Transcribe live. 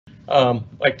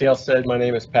Like Dale said, my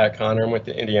name is Pat Connor. I'm with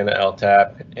the Indiana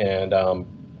LTAP, and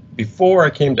before I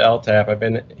came to LTAP, I've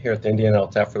been here at the Indiana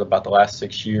LTAP for about the last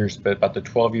 6 years, but about the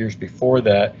 12 years before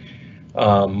that,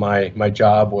 my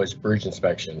job was bridge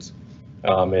inspections,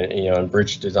 and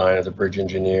bridge design as a bridge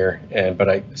engineer. But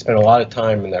I spent a lot of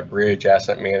time in that bridge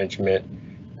asset management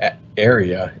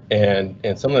area, and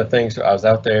some of the things, I was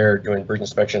out there doing bridge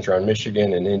inspections around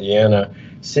Michigan and Indiana,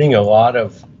 seeing a lot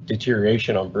of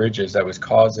deterioration on bridges that was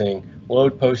causing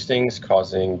load postings,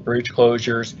 causing bridge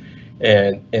closures,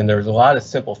 and there's a lot of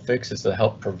simple fixes to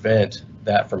help prevent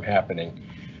that from happening.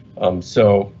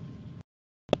 So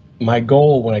my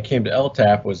goal when I came to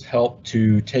LTAP was help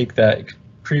to take that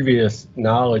previous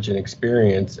knowledge and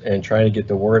experience and try to get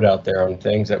the word out there on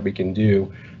things that we can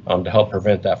do to help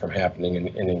prevent that from happening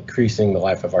and increasing the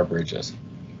life of our bridges.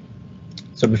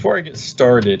 So before I get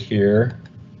started here,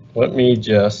 let me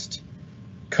just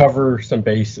cover some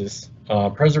bases.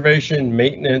 Preservation,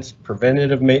 maintenance,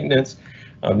 preventative maintenance.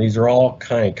 These are all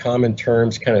kind of common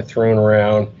terms kind of thrown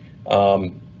around,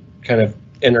 kind of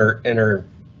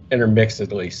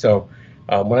intermixedly. So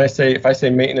if I say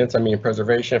maintenance, I mean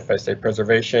preservation. If I say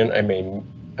preservation, I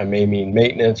may mean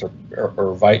maintenance, or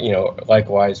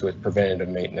likewise with preventative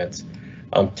maintenance.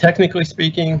 Technically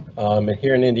speaking, and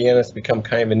here in Indiana, it's become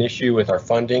kind of an issue with our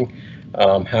funding,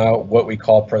 what we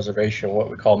call preservation, what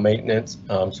we call maintenance.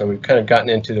 So we've kind of gotten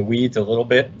into the weeds a little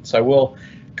bit. So I will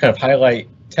kind of highlight,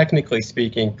 technically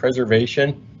speaking,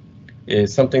 preservation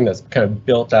is something that's kind of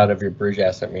built out of your bridge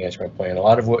asset management plan. A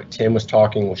lot of what Tim was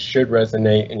talking should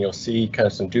resonate, and you'll see kind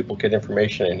of some duplicate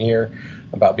information in here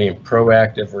about being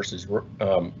proactive versus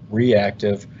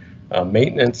reactive.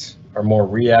 Maintenance are more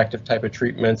reactive type of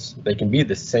treatments. They can be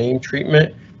the same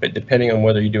treatment, but depending on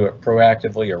whether you do it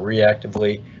proactively or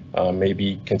reactively,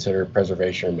 maybe consider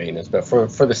preservation or maintenance. But for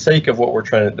the sake of what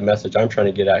the message I'm trying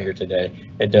to get out here today,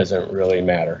 it doesn't really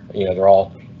matter. They're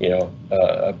all,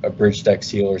 a bridge deck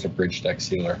sealer is a bridge deck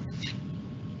sealer.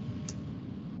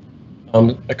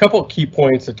 A couple of key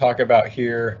points to talk about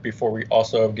here before we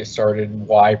also get started.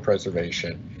 Why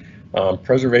preservation?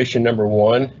 Preservation, number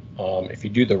one, if you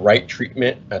do the right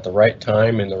treatment at the right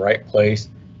time in the right place,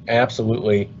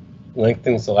 absolutely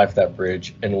lengthens the life of that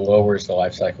bridge and lowers the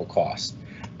life cycle cost.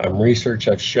 Research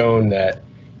has shown that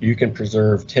you can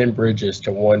preserve 10 bridges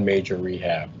to one major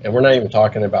rehab, and we're not even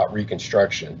talking about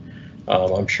reconstruction.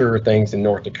 I'm sure things in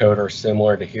North Dakota are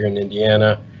similar to here in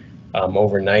Indiana.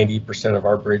 Over 90% of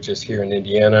our bridges here in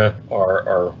Indiana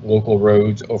are local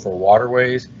roads over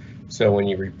waterways. So when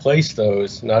you replace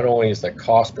those, not only is the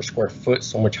cost per square foot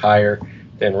so much higher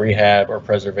than rehab or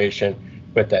preservation,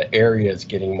 but that area is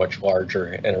getting much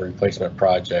larger in a replacement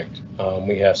project.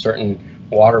 We have certain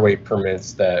waterway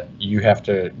permits that you have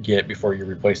to get before you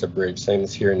replace a bridge, same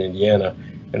as here in Indiana.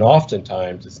 And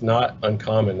oftentimes it's not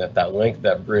uncommon that length of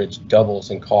that bridge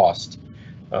doubles in cost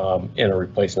in a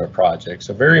replacement project.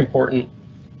 So very important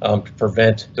to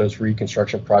prevent those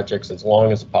reconstruction projects as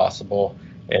long as possible,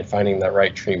 and finding that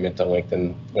right treatment to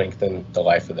lengthen the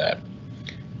life of that.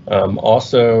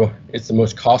 Also, it's the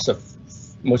most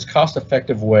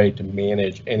cost-effective way to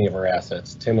manage any of our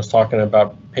assets. Tim was talking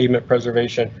about pavement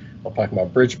preservation. I'm talking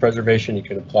about bridge preservation. You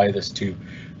can apply this to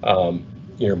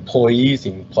your employees,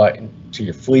 you can apply it to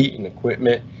your fleet and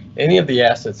equipment. Any of the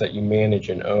assets that you manage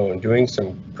and own, doing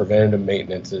some preventative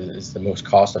maintenance is the most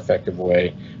cost-effective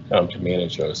way to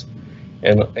manage those.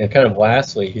 And kind of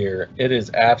lastly here, it is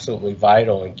absolutely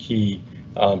vital and key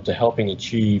to helping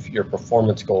achieve your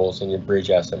performance goals in your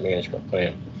bridge asset management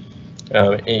plan.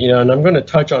 And I'm going to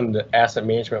touch on the asset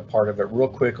management part of it real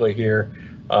quickly here,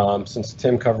 since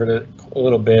Tim covered it a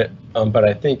little bit. But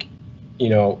I think,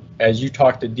 as you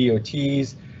talk to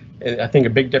DOTs, I think a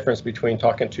big difference between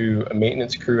talking to a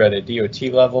maintenance crew at a DOT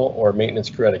level or a maintenance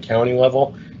crew at a county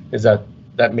level is that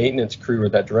maintenance crew or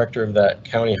that director of that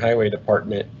county highway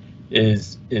department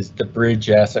is the bridge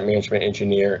asset management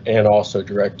engineer and also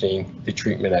directing the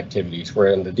treatment activities.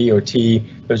 Where in the DOT,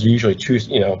 those are usually two,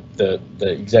 the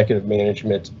executive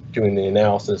management doing the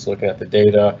analysis, looking at the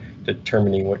data,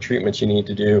 determining what treatments you need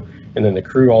to do, and then the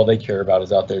crew, all they care about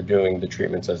is out there doing the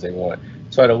treatments as they want.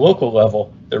 So at a local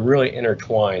level, they're really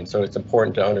intertwined, so it's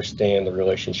important to understand the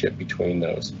relationship between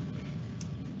those.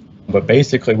 But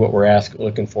basically what we're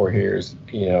looking for here is,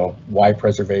 why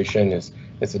preservation is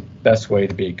the best way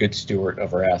to be a good steward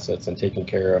of our assets and taking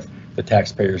care of the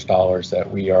taxpayers' dollars that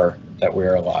we are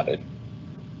allotted.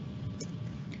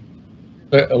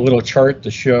 A little chart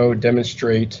to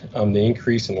demonstrate the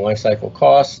increase in life cycle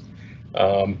costs.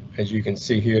 As you can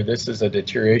see here, this is a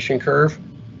deterioration curve.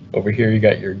 Over here you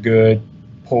got your good,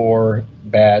 poor,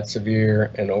 bad,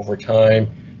 severe, and over time.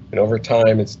 and over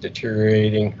time it's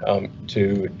deteriorating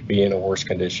to be in a worse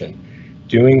condition.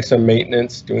 Doing some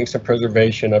maintenance, doing some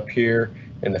preservation up here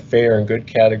in the fair and good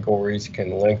categories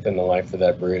can lengthen the life of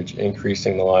that bridge,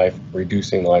 increasing the life,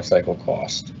 reducing the life cycle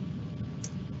cost.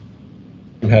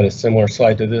 I had a similar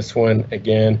slide to this one.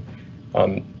 Again,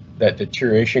 that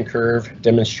deterioration curve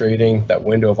demonstrating that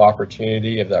window of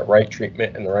opportunity of that right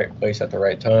treatment in the right place at the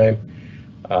right time.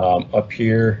 Up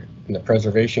here in the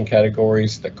preservation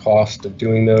categories, the cost of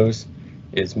doing those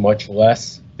is much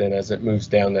less than as it moves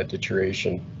down that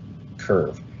deterioration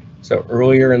curve. So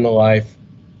earlier in the life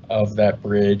of that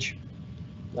bridge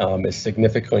is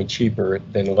significantly cheaper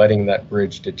than letting that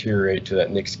bridge deteriorate to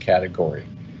that next category.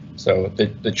 So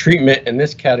the treatment in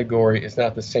this category is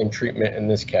not the same treatment in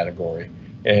this category,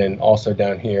 and also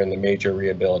down here in the major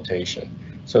rehabilitation.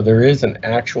 So there is an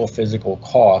actual physical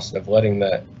cost of letting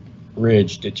that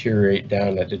bridge deteriorate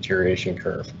down that deterioration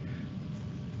curve.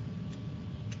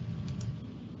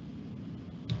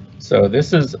 So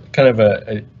this is kind of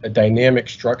a dynamic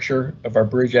structure of our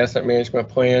bridge asset management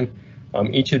plan.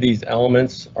 Each of these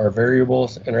elements are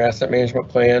variables in our asset management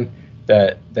plan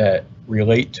that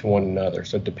relate to one another.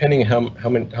 So depending on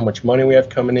how much money we have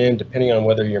coming in, depending on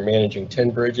whether you're managing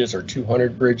 10 bridges or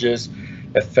 200 bridges,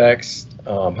 affects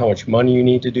how much money you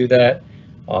need to do that.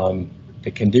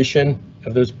 The condition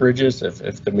of those bridges,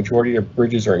 if the majority of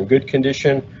bridges are in good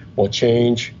condition, will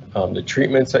change the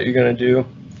treatments that you're going to do.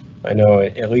 I know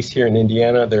at least here in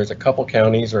Indiana, there's a couple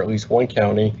counties, or at least one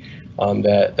county,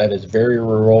 that is very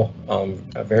rural,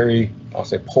 very, I'll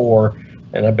say, poor,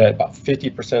 and I bet about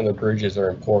 50% of the bridges are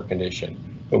in poor condition.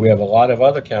 But we have a lot of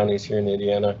other counties here in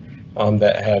Indiana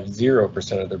that have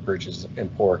 0% of their bridges in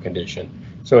poor condition.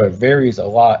 So it varies a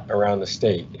lot around the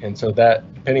state, and so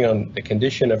that, depending on the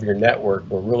condition of your network,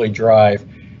 will really drive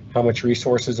how much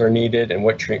resources are needed and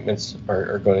what treatments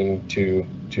are going to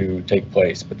take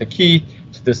place. But the key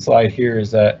to this slide here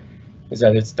is that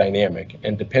it's dynamic,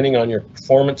 and depending on your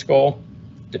performance goal,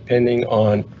 depending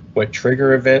on what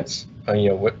trigger events,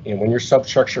 when your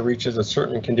substructure reaches a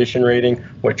certain condition rating,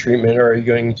 what treatment are you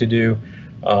going to do,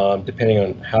 depending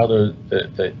on how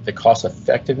the cost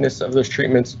effectiveness of those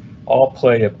treatments all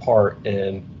play a part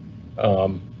in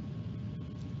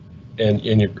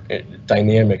your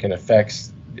dynamic and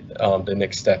affects the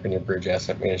next step in your bridge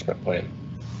asset management plan.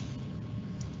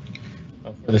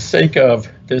 For the sake of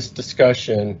this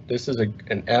discussion, this is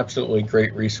an absolutely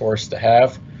great resource to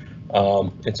have.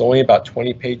 It's only about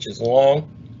 20 pages long.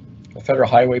 The Federal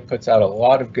Highway puts out a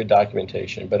lot of good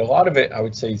documentation, but a lot of it, I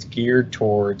would say, is geared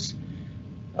towards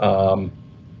the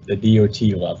DOT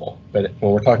level. But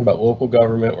when we're talking about local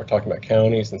government, we're talking about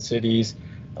counties and cities.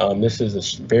 This is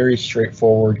a very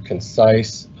straightforward,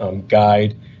 concise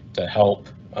guide to help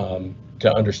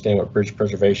to understand what bridge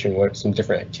preservation, what some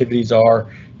different activities are,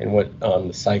 and what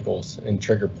the cycles and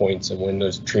trigger points and when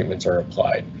those treatments are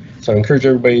applied. So I encourage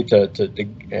everybody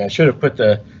I should have put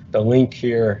the link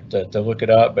here to look it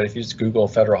up, but if you just Google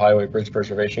Federal Highway Bridge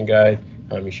Preservation Guide,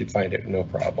 you should find it no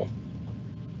problem.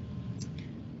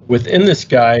 Within this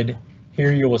guide,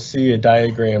 here you will see a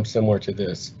diagram similar to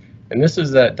this. And this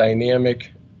is that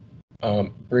dynamic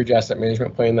bridge asset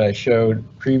management plan that I showed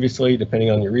previously. Depending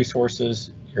on your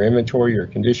resources, your inventory, your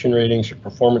condition ratings, your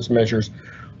performance measures,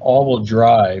 all will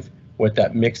drive what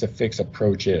that mix of fix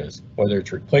approach is, whether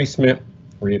it's replacement,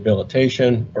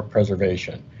 rehabilitation, or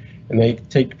preservation. And they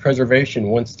take preservation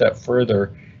one step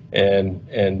further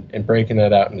and breaking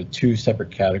that out into two separate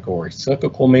categories: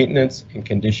 cyclical maintenance and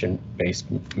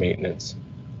condition-based maintenance.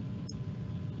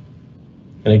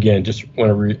 And again, just want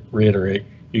to reiterate,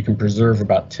 you can preserve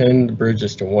about 10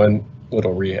 bridges to one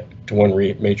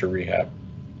major rehab.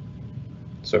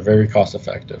 So very cost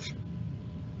effective.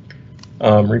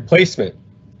 Replacement.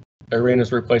 Everybody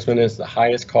knows replacement is the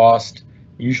highest cost.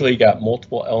 Usually you got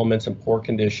multiple elements in poor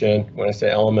condition. When I say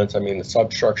elements, I mean the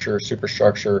substructure,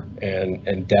 superstructure,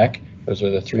 and deck. Those are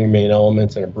the three main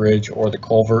elements in a bridge, or the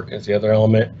culvert is the other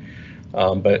element.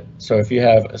 So if you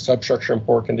have a substructure in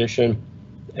poor condition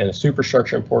and a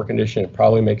superstructure in poor condition, it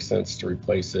probably makes sense to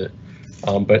replace it.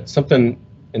 But something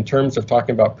in terms of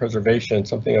talking about preservation,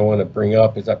 something I want to bring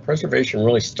up is that preservation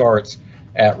really starts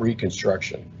at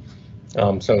reconstruction.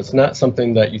 So it's not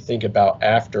something that you think about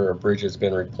after a bridge has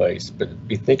been replaced, but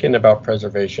be thinking about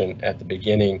preservation at the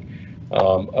beginning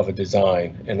of a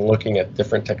design and looking at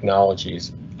different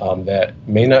technologies that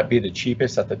may not be the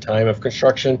cheapest at the time of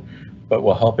construction, but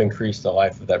will help increase the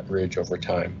life of that bridge over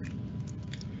time.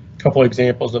 A couple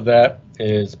examples of that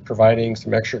is providing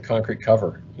some extra concrete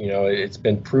cover. It's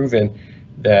been proven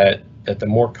that the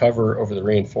more cover over the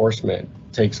reinforcement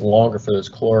takes longer for those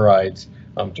chlorides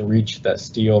to reach that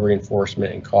steel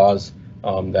reinforcement and cause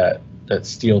that that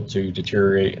steel to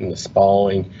deteriorate and the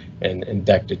spalling and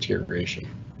deck deterioration.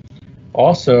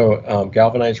 Also,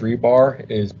 galvanized rebar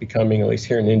is becoming, at least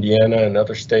here in Indiana and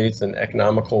other states, an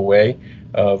economical way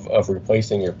of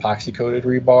replacing your epoxy-coated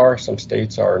rebar. Some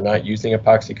states are not using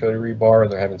epoxy-coated rebar.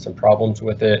 They're having some problems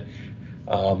with it.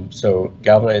 So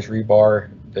galvanized rebar,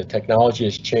 the technology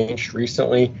has changed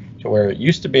recently to where it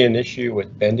used to be an issue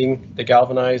with bending the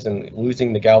galvanized and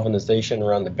losing the galvanization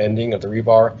around the bending of the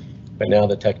rebar, but now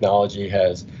the technology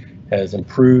has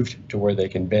improved to where they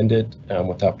can bend it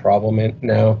without problem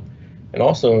now. And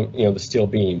also, the steel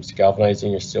beams,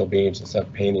 galvanizing your steel beams instead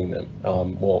of painting them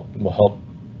will help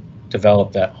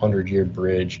develop that 100-year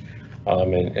bridge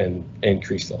and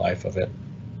increase the life of it.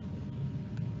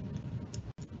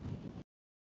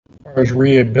 As far as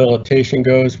rehabilitation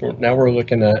goes, now we're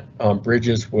looking at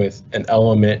bridges with an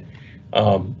element,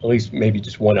 at least maybe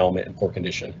just one element in poor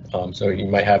condition. So you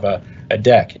might have a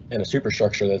deck and a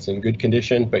superstructure that's in good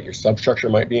condition, but your substructure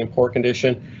might be in poor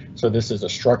condition. So this is a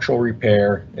structural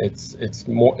repair. It's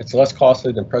less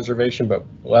costly than preservation, but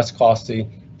less costly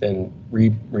than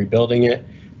rebuilding it.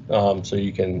 So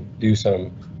you can do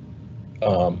some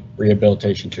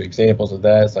rehabilitation. Two examples of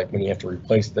that is like when you have to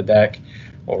replace the deck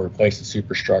or replace the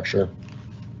superstructure.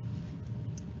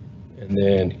 And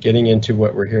then getting into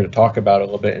what we're here to talk about a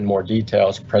little bit in more detail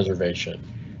is preservation.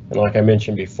 And like I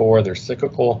mentioned before, there's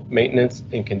cyclical maintenance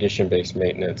and condition-based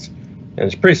maintenance. And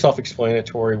it's pretty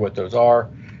self-explanatory what those are.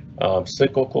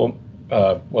 Cyclical,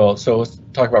 so let's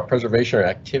talk about preservation or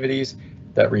activities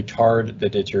that retard the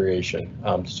deterioration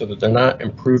so that they're not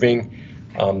improving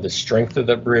the strength of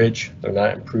the bridge. They're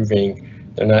not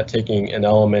taking an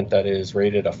element that is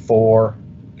rated a 4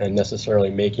 and necessarily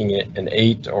making it an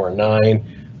 8 or a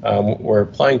 9. We're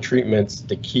applying treatments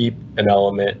to keep an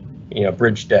element,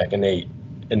 bridge deck an 8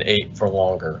 for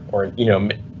longer, or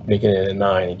making it a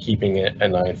 9 and keeping it a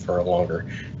 9 for longer,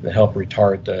 and to help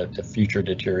retard the future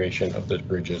deterioration of those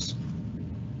bridges.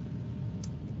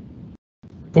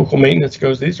 Cyclical maintenance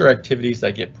goes, these are activities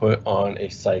that get put on a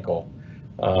cycle.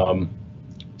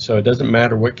 So it doesn't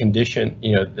matter what condition,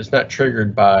 it's not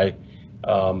triggered by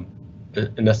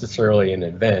necessarily an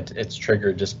event, it's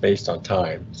triggered just based on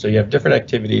time. So you have different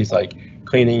activities like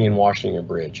cleaning and washing your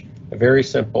bridge. A very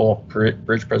simple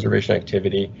bridge preservation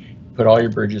activity. Put all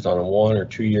your bridges on a 1 or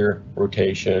 2 year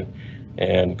rotation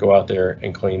and go out there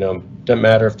and clean them. Doesn't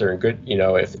matter if they're in good,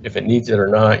 if it needs it or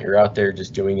not, you're out there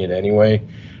just doing it anyway.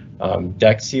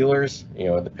 Deck sealers,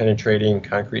 the penetrating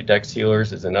concrete deck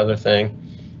sealers is another thing.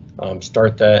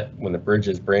 Start that when the bridge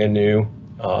is brand new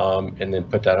and then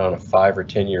put that on a 5 or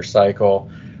 10 year cycle.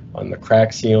 On the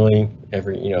crack sealing,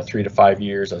 every 3 to 5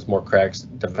 years, as more cracks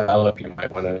develop, you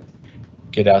might want to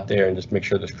get out there and just make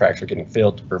sure those cracks are getting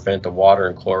filled to prevent the water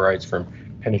and chlorides from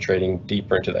penetrating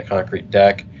deeper into that concrete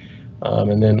deck.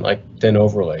 And then like thin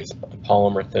overlays,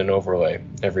 polymer thin overlay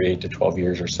every 8 to 12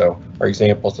 years or so are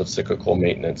examples of cyclical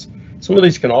maintenance. Some of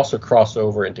these can also cross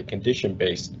over into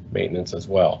condition-based maintenance as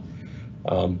well.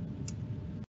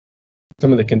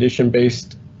 Some of the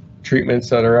condition-based treatments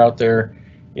that are out there,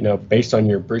 based on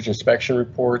your bridge inspection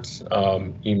reports,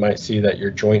 you might see that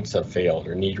your joints have failed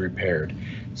or need repaired.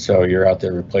 So you're out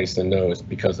there replacing those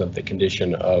because of the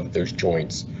condition of those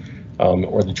joints,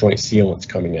 or the joint sealant's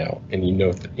coming out, and you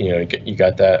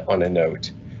got that on a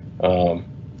note.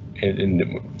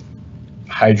 And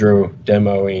hydro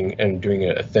demoing and doing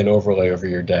a thin overlay over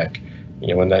your deck.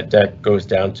 When that deck goes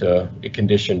down to a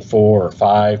condition 4 or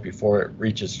 5 before it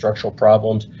reaches structural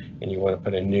problems, and you want to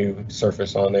put a new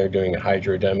surface on there, doing a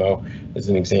hydro demo is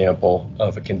an example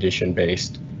of a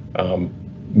condition-based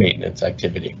maintenance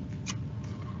activity.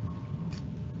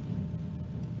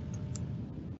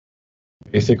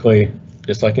 Basically,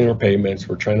 just like in repayments,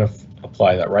 we're trying to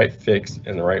apply that right fix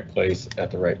in the right place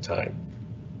at the right time.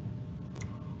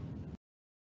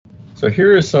 So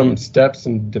here are some steps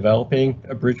in developing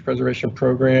a bridge preservation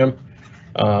program.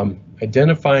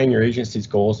 Identifying your agency's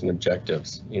goals and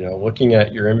objectives. Looking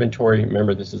at your inventory.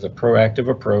 Remember, this is a proactive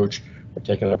approach. We're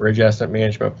taking a bridge asset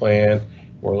management plan.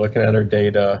 We're looking at our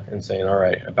data and saying, all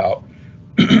right, about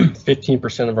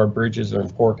 15% of our bridges are in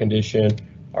poor condition.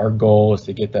 Our goal is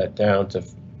to get that down to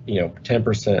 10%,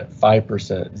 5%,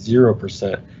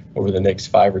 0% over the next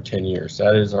 5 or 10 years.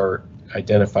 That is our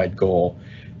identified goal.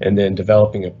 And then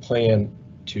developing a plan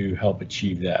to help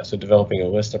achieve that. So developing a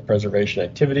list of preservation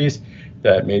activities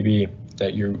that maybe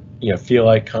that you feel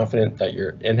like confident that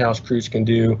your in-house crews can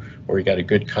do, or you got a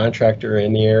good contractor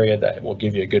in the area that will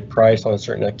give you a good price on a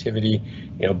certain activity.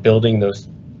 Building those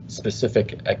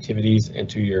specific activities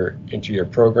into your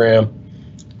program,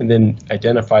 and then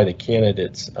identify the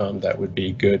candidates that would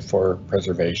be good for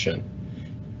preservation.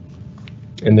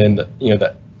 And then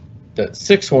the the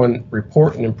sixth one,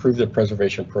 report and improve the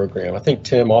preservation program. I think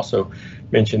Tim also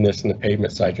mentioned this in the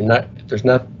pavement side. There's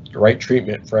not the right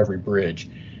treatment for every bridge.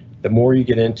 The more you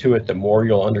get into it, the more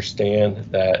you'll understand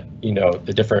that,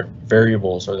 the different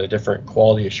variables or the different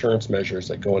quality assurance measures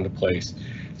that go into place.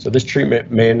 So this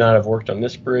treatment may not have worked on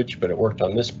this bridge, but it worked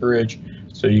on this bridge.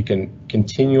 So you can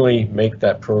continually make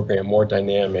that program more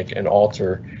dynamic and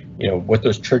alter, what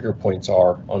those trigger points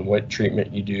are on what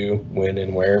treatment you do, when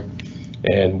and where,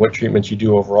 and what treatments you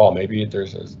do overall. Maybe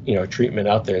there's a treatment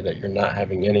out there that you're not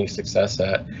having any success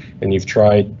at, and you've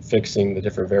tried fixing the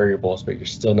different variables, but you're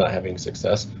still not having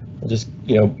success. Just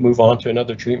move on to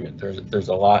another treatment. There's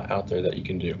a lot out there that you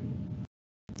can do.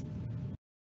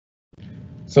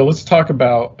 So let's talk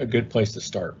about a good place to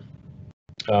start.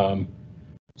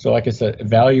 So like I said,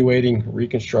 evaluating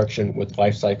reconstruction with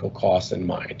life cycle costs in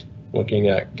mind, looking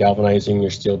at galvanizing your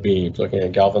steel beams, looking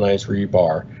at galvanized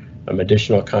rebar,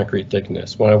 additional concrete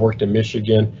thickness. When I worked in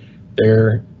Michigan,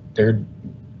 their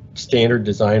standard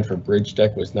design for bridge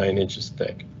deck was 9 inches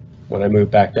thick. When I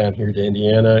moved back down here to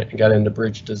Indiana and got into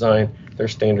bridge design, their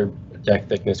standard deck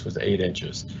thickness was 8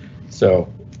 inches. So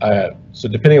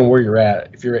depending on where you're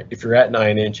at, if you're at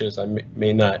 9 inches, I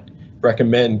may not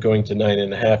recommend going to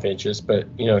 9.5 inches, but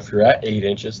if you're at 8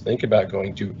 inches, think about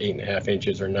going to 8.5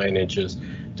 inches or 9 inches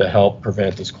to help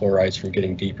prevent those chlorides from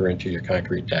getting deeper into your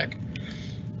concrete deck.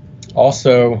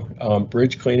 Also,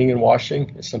 bridge cleaning and washing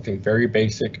is something very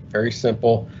basic, very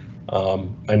simple.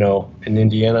 I know in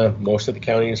Indiana, most of the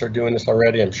counties are doing this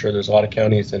already. I'm sure there's a lot of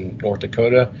counties in North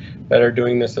Dakota that are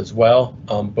doing this as well.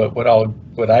 But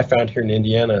what I found here in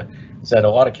Indiana is that a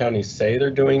lot of counties say they're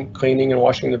doing cleaning and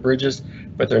washing the bridges,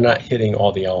 but they're not hitting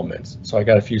all the elements. So I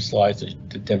got a few slides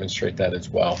to demonstrate that as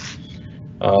well.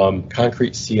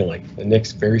 Concrete sealing. The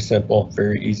next very simple,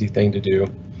 very easy thing to do.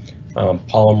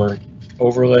 Polymer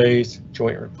overlays,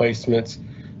 joint replacements,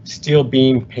 steel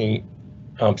beam paint,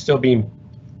 steel beam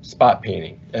spot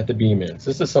painting at the beam ends.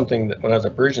 This is something that when I was a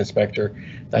bridge inspector,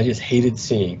 I just hated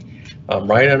seeing.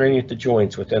 Right underneath the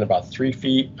joints, within about 3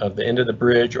 feet of the end of the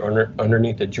bridge or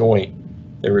underneath the joint,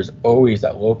 there was always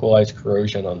that localized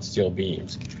corrosion on steel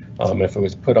beams. If it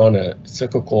was put on a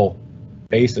cyclical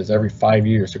basis every 5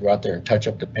 years to go out there and touch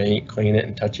up the paint, clean it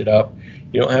and touch it up,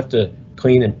 you don't have to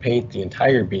clean and paint the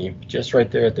entire beam, just right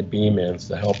there at the beam ends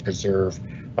to help preserve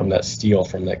that steel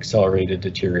from the accelerated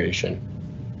deterioration.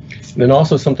 And then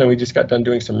also something we just got done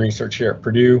doing some research here at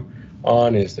Purdue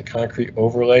on is the concrete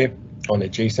overlay on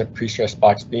adjacent pre-stressed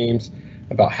box beams.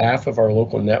 About half of our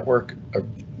local network of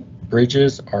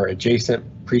bridges are adjacent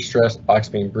pre-stressed box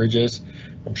beam bridges.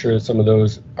 I'm sure that some of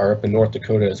those are up in North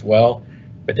Dakota as well.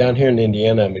 But down here in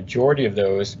Indiana, a majority of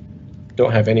those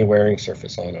don't have any wearing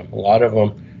surface on them. A lot of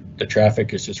them, the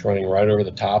traffic is just running right over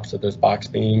the tops of those box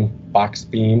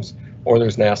beams, or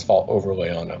there's an asphalt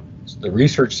overlay on them. So the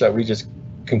research that we just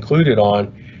concluded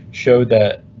on showed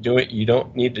that you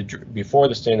don't need to, before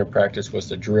the standard practice was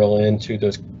to drill into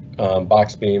those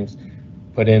box beams,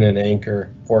 put in an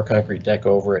anchor, pour a concrete deck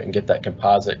over it, and get that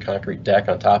composite concrete deck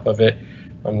on top of it.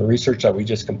 The research that we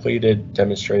just completed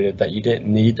demonstrated that you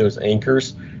didn't need those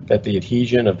anchors, that the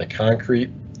adhesion of the concrete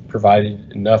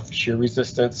provided enough shear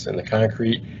resistance in the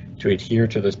concrete to adhere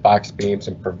to those box beams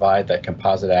and provide that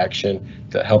composite action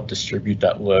to help distribute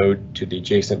that load to the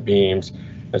adjacent beams,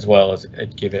 as well as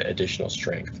give it additional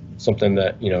strength. Something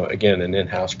that, again, an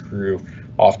in-house crew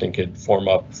often could form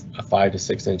up a 5 to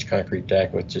 6 inch concrete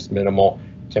deck with just minimal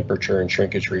temperature and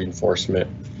shrinkage reinforcement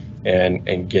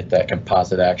and get that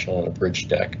composite action on a bridge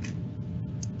deck.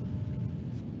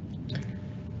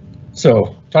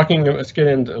 So let's get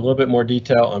into a little bit more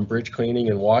detail on bridge cleaning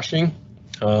and washing.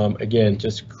 Again,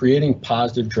 just creating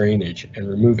positive drainage and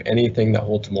remove anything that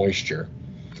holds moisture.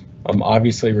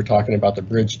 Obviously, we're talking about the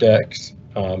bridge decks,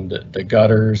 the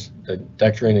gutters, the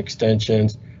deck drain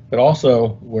extensions, but also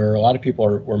where a lot of people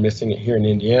were missing it here in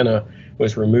Indiana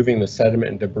was removing the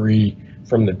sediment and debris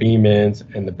from the beam ends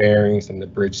and the bearings and the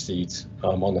bridge seats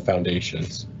on the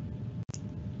foundations.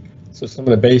 So some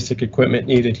of the basic equipment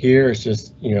needed here is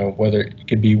just, whether it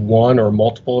could be one or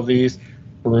multiple of these,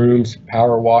 brooms,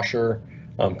 power washer,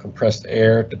 compressed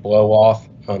air to blow off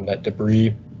that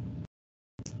debris.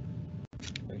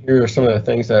 And here are some of the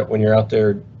things that when you're out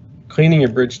there cleaning your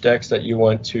bridge decks that you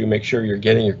want to make sure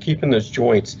you're keeping those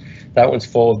joints. That one's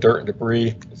full of dirt and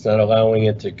debris. It's not allowing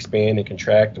it to expand and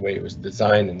contract the way it was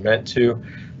designed and meant to.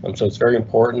 So it's very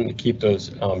important to keep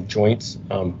those joints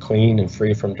clean and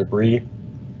free from debris.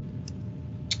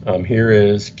 Here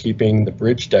is keeping the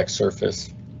bridge deck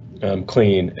surface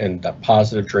clean and that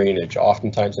positive drainage.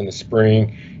 Oftentimes in the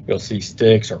spring, you'll see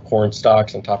sticks or corn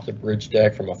stalks on top of the bridge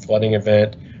deck from a flooding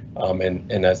event.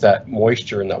 And as that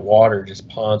moisture and that water just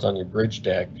ponds on your bridge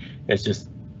deck, it's just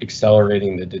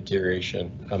accelerating the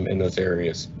deterioration in those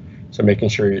areas. So making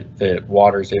sure that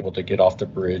water is able to get off the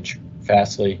bridge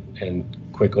fastly and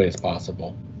quickly as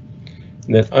possible.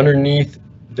 And then underneath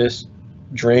this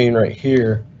drain right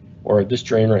here, or this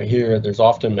drain right here, there's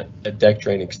often a deck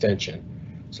drain extension.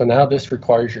 So now this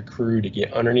requires your crew to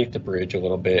get underneath the bridge a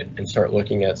little bit and start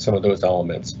looking at some of those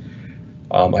elements.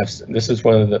 This is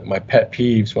one of my pet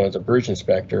peeves when I was a bridge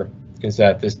inspector, is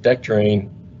that this deck drain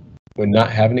would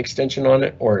not have an extension on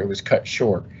it, or it was cut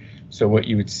short. So what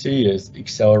you would see is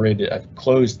accelerated. I've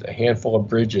closed a handful of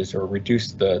bridges or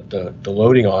reduced the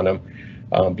loading on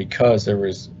them because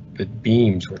the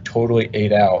beams were totally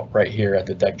ate out right here at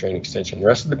the deck drain extension. The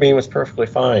rest of the beam was perfectly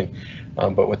fine,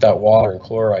 but with that water and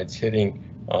chlorides hitting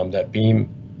that beam,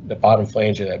 the bottom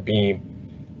flange of that beam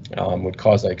would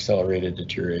cause that accelerated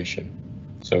deterioration.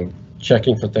 So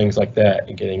checking for things like that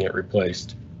and getting it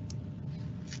replaced.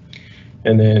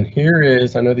 And then here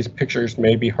is, I know these pictures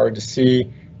may be hard to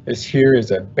see, this here is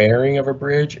a bearing of a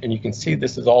bridge, and you can see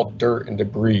this is all dirt and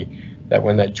debris, that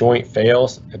when that joint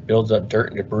fails, it builds up dirt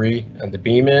and debris on the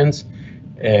beam ends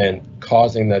and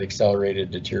causing that accelerated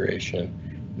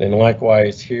deterioration. Then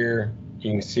likewise here,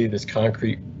 you can see this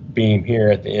concrete beam here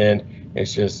at the end,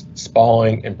 it's just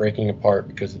spalling and breaking apart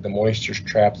because of the moisture's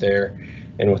trapped there,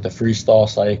 and with the freeze-thaw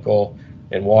cycle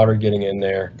and water getting in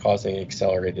there, causing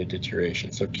accelerated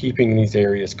deterioration. So keeping these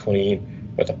areas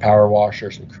clean with a power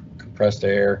washer, some compressed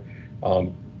air,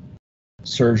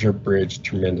 serves your bridge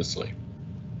tremendously.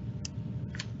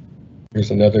 Here's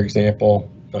another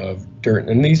example of dirt,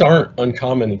 and these aren't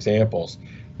uncommon examples.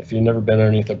 If you've never been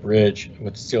underneath a bridge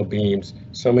with steel beams,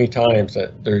 so many times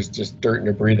that there's just dirt and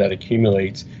debris that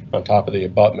accumulates on top of the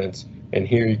abutments, and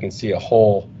here you can see a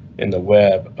hole in the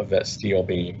web of that steel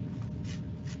beam.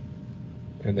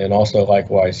 And then also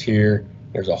likewise here,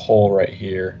 there's a hole right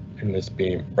here in this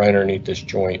beam, right underneath this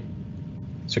joint.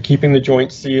 So keeping the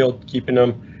joints sealed, keeping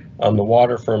them the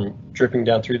water from dripping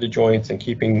down through the joints, and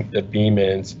keeping the beam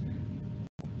ends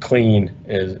clean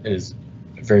is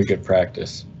very good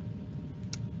practice.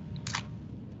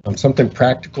 Something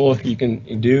practical you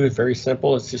can do, very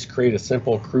simple, is just create a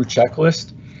simple crew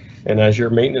checklist. And as your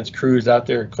maintenance crew is out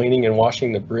there cleaning and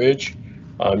washing the bridge,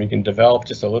 you can develop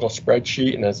just a little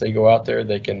spreadsheet, and as they go out there,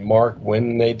 they can mark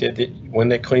when they did it, when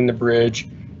they cleaned the bridge,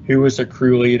 who was the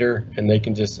crew leader, and they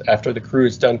can just, after the crew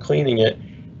is done cleaning it,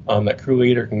 that crew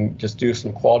leader can just do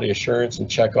some quality assurance and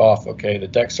check off, okay, the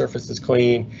deck surface is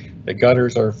clean, the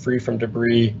gutters are free from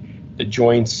debris, the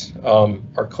joints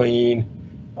are clean,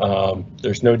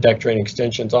 there's no deck drain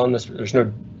extensions on this, there's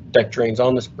no deck drains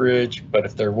on this bridge, but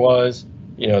if there was,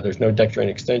 you know, there's no deck drain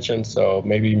extension, so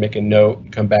maybe make a note,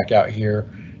 come back out here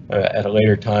at a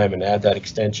later time and add that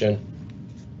extension.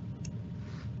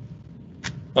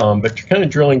 But you're kind of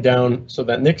drilling down, so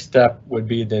that next step would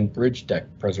be then bridge deck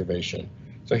preservation.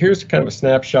 So here's kind of a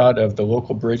snapshot of the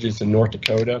local bridges in North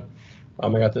Dakota. I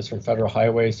got this from Federal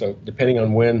Highway, so depending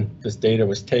on when this data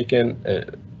was taken,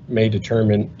 it may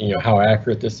determine, you know, how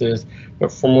accurate this is.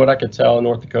 But from what I could tell,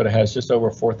 North Dakota has just over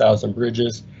 4,000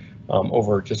 bridges.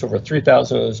 Just over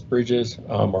 3,000 of those bridges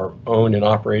are owned and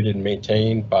operated and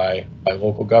maintained by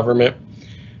local government.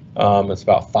 It's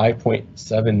about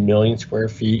 5.7 million square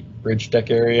feet bridge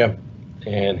deck area.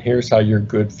 And here's how your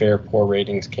good, fair, poor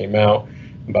ratings came out.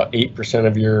 About 8%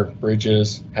 of your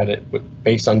bridges had it,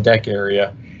 based on deck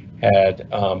area, had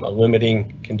a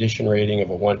limiting condition rating of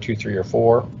a 1, 2, 3, or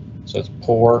 4. So it's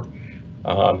poor.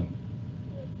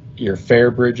 Your fair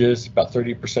bridges, about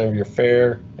 30% of your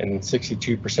fair, and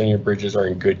 62% of your bridges are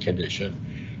in good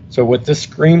condition. So what this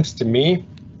screams to me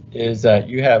is that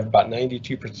you have about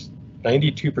 92%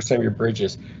 of your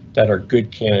bridges that are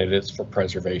good candidates for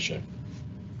preservation.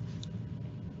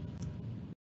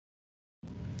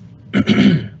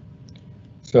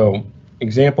 So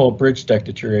example of bridge deck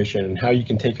deterioration and how you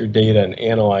can take your data and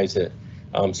analyze it.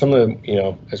 Some of the, you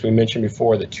know, as we mentioned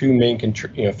before, the two main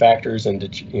factors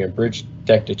in bridge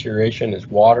deck deterioration is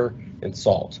water and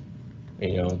salt.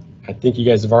 And, you know, I think you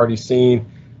guys have already seen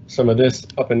some of this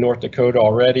up in North Dakota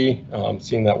already,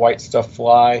 seeing that white stuff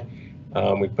fly.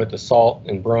 We put the salt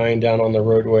and brine down on the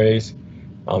roadways,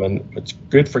 and it's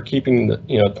good for keeping the,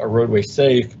 you know, our roadway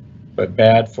safe, but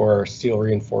bad for our steel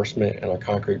reinforcement and our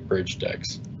concrete bridge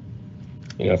decks.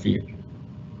 You know, if you,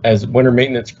 as winter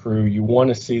maintenance crew, you want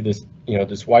to see this, you know,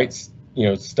 this white, you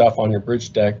know, stuff on your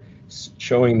bridge deck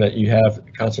showing that you have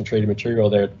concentrated material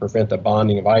there to prevent the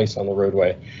bonding of ice on the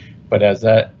roadway. But as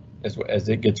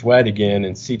it gets wet again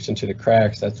and seeps into the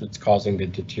cracks, that's what's causing the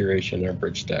deterioration in our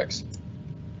bridge decks.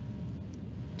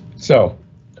 So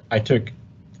I took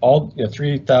all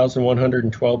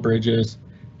 3,112 bridges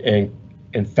and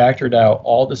factored out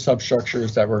all the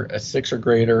substructures that were a 6 or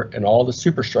greater and all the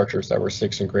superstructures that were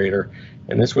 6 and greater.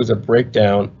 And this was a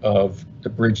breakdown of the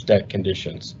bridge deck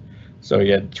conditions. So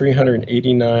you had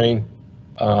 389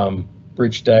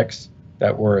 bridge decks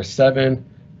that were a 7,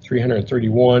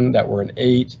 331 that were an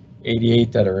 8,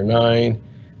 88 that are a 9.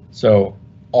 So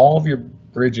all of your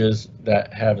bridges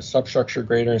that have a substructure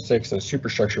greater than 6 and a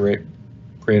superstructure rate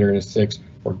greater than 6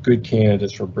 were good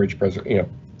candidates for bridge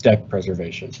deck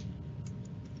preservation.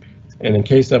 And in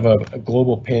case of a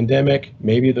global pandemic,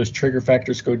 maybe those trigger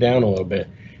factors go down a little bit.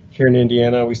 Here in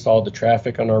Indiana, we saw the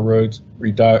traffic on our roads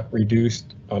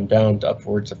reduced down to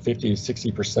upwards of 50 to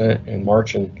 60% in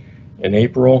March and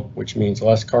April, which means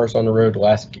less cars on the road,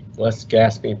 less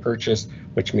gas being purchased,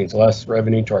 which means less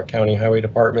revenue to our county highway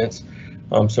departments.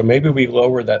 So maybe we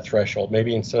lower that threshold.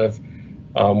 Maybe instead of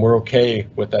we're okay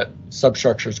with that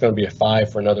substructure is going to be a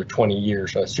 5 for another 20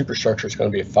 years. So a superstructure is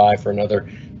going to be a 5 for another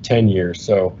 10 years.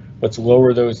 So let's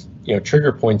lower those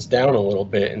trigger points down a little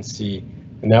bit and see.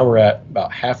 And now we're at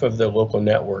about half of the local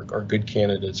network are good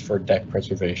candidates for deck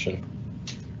preservation.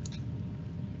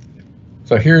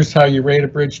 So here's how you rate a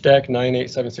bridge deck, 9, 8,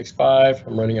 7, 6, 5.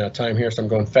 I'm running out of time here, so I'm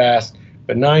going fast.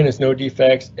 But 9 has no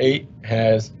defects. 8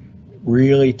 has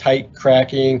really tight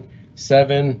cracking.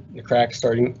 7, the crack's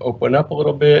starting to open up a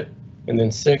little bit. And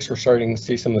then 6, we're starting to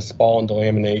see some of the spall and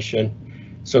delamination.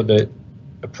 So the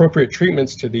appropriate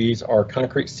treatments to these are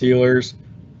concrete sealers,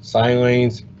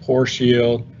 silanes, pour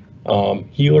shield,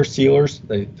 healer sealers,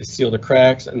 they seal the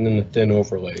cracks, and then the thin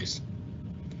overlays.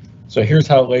 So here's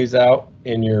how it lays out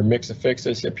in your mix of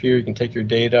fixes. Up here you can take your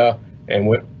data and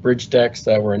what bridge decks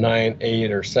that were 9,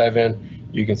 8, or 7.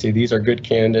 You can see these are good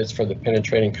candidates for the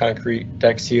penetrating concrete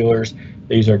deck sealers.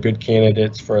 These are good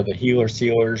candidates for the healer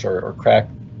sealers or crack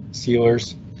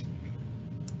sealers.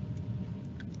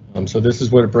 So this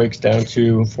is what it breaks down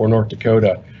to for North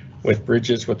Dakota. With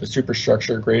bridges with a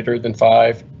superstructure greater than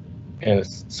 5 and a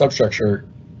substructure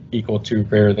equal to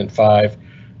greater than 5,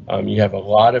 you have a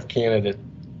lot of candidates.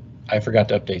 I forgot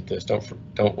to update this.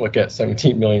 Don't look at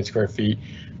 17 million square feet,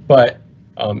 but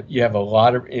you have a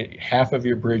lot of half of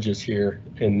your bridges here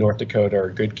in North Dakota are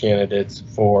good candidates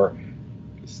for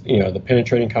the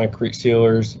penetrating concrete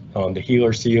sealers, the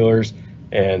healer sealers,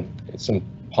 and some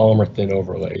polymer thin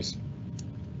overlays.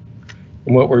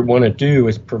 And what we want to do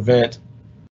is prevent.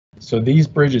 So these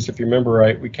bridges, if you remember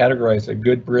right, we categorize a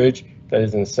good bridge that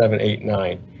is in 7, 8,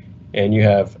 9, and you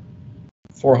have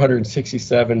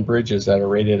 467 bridges that are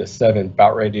rated a 7,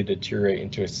 about ready to deteriorate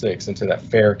into a 6, into that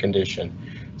fair condition.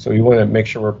 So we want to make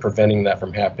sure we're preventing that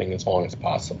from happening as long as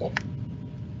possible.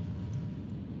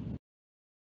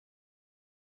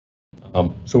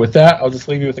 So with that, I'll just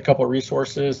leave you with a couple of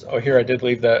resources. Oh, here I did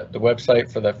leave the website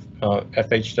for the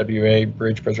FHWA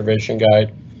Bridge Preservation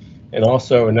Guide. And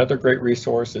also another great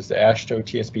resource is the AASHTO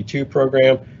TSP2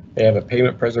 program. They have a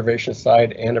pavement preservation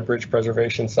side and a bridge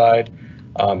preservation side.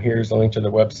 Here's a link to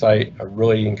the website. I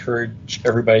really encourage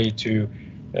everybody to,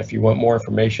 if you want more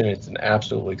information, it's an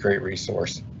absolutely great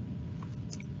resource.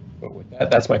 But with that,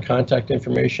 that's my contact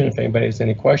information. If anybody has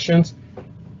any questions,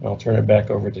 I'll turn it back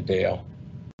over to Dale.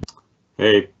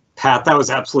 Hey, Pat, that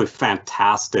was absolutely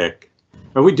fantastic.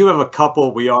 And we do have a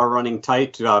couple. We are running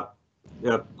tight.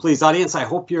 Please, audience, I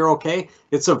hope you're okay.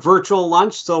 It's a virtual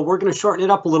lunch, so we're going to shorten it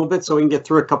up a little bit so we can get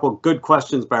through a couple good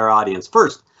questions by our audience.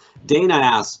 First, Dana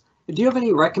asks, do you have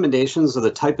any recommendations of the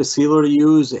type of sealer to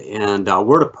use and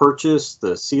where to purchase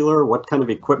the sealer? What kind of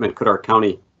equipment could our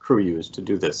county crew use to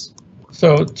do this?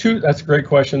 So that's a great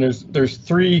question. There's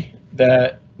 3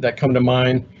 that come to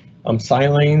mind.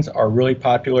 Silanes are really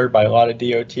popular by a lot of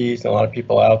DOTs and a lot of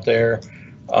people out there.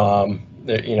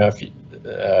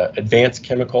 Advanced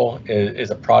Chemical is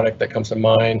a product that comes to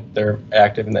mind. They're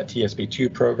active in that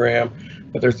TSP2 program,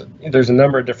 but there's a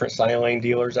number of different silane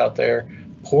dealers out there.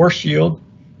 Pour Shield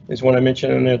is one I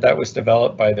mentioned in there. That was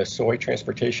developed by the Soy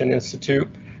Transportation Institute.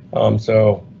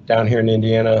 So down here in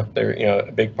Indiana, they're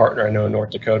a big partner. I know in North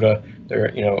Dakota,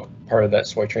 they're part of that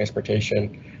Soy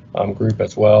Transportation group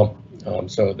as well.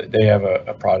 So they have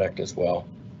a product as well.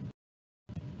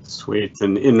 Sweet.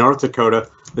 And in North Dakota,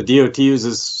 the DOT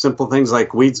uses simple things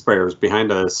like weed sprayers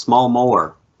behind a small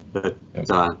mower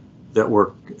that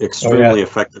work extremely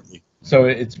effectively. So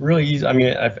it's really easy. I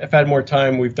mean, I've had more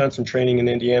time. We've done some training in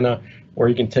Indiana where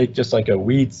you can take just like a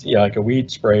weed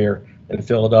sprayer and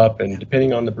fill it up. And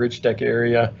depending on the bridge deck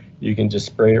area, you can just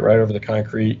spray it right over the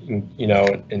concrete. And you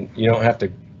don't have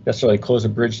to necessarily close a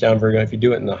bridge down very good. If you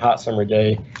do it in a hot summer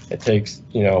day, it takes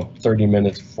 30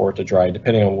 minutes for it to dry,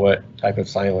 depending on what type of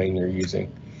silane you're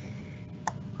using.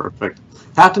 Perfect.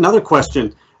 Pat, another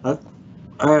question.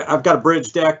 I've got a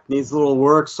bridge deck, needs a little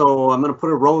work, so I'm going to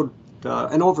put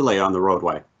an overlay on the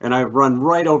roadway, and I run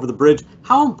right over the bridge.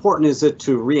 How important is it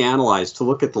to reanalyze, to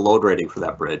look at the load rating for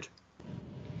that bridge?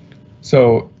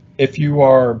 So if you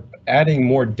are adding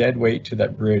more dead weight to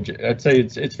that bridge, I'd say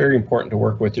it's very important to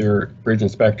work with your bridge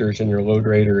inspectors and your load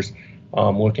raters,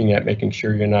 looking at making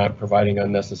sure you're not providing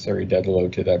unnecessary dead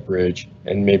load to that bridge.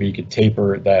 And maybe you could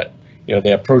taper that,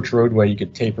 the approach roadway, you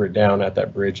could taper it down at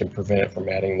that bridge and prevent it from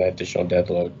adding that additional dead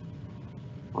load.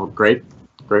 Oh, great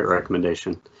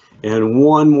recommendation. And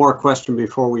one more question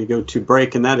before we go to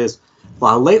break, and that is,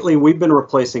 lately we've been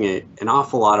replacing an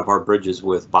awful lot of our bridges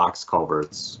with box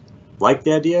culverts. Like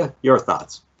the idea? Your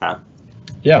thoughts, Pat?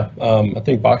 Yeah, I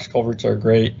think box culverts are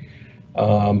great.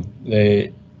 I'm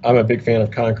a big fan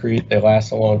of concrete. They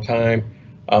last a long time.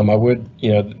 I would,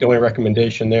 the only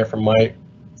recommendation there from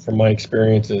my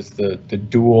experience is the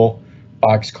dual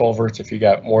box culverts. If you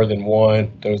got more than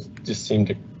one, those just seem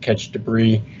to catch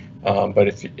debris. But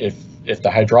if the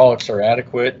hydraulics are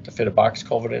adequate to fit a box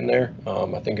culvert in there,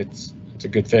 I think it's a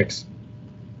good fix.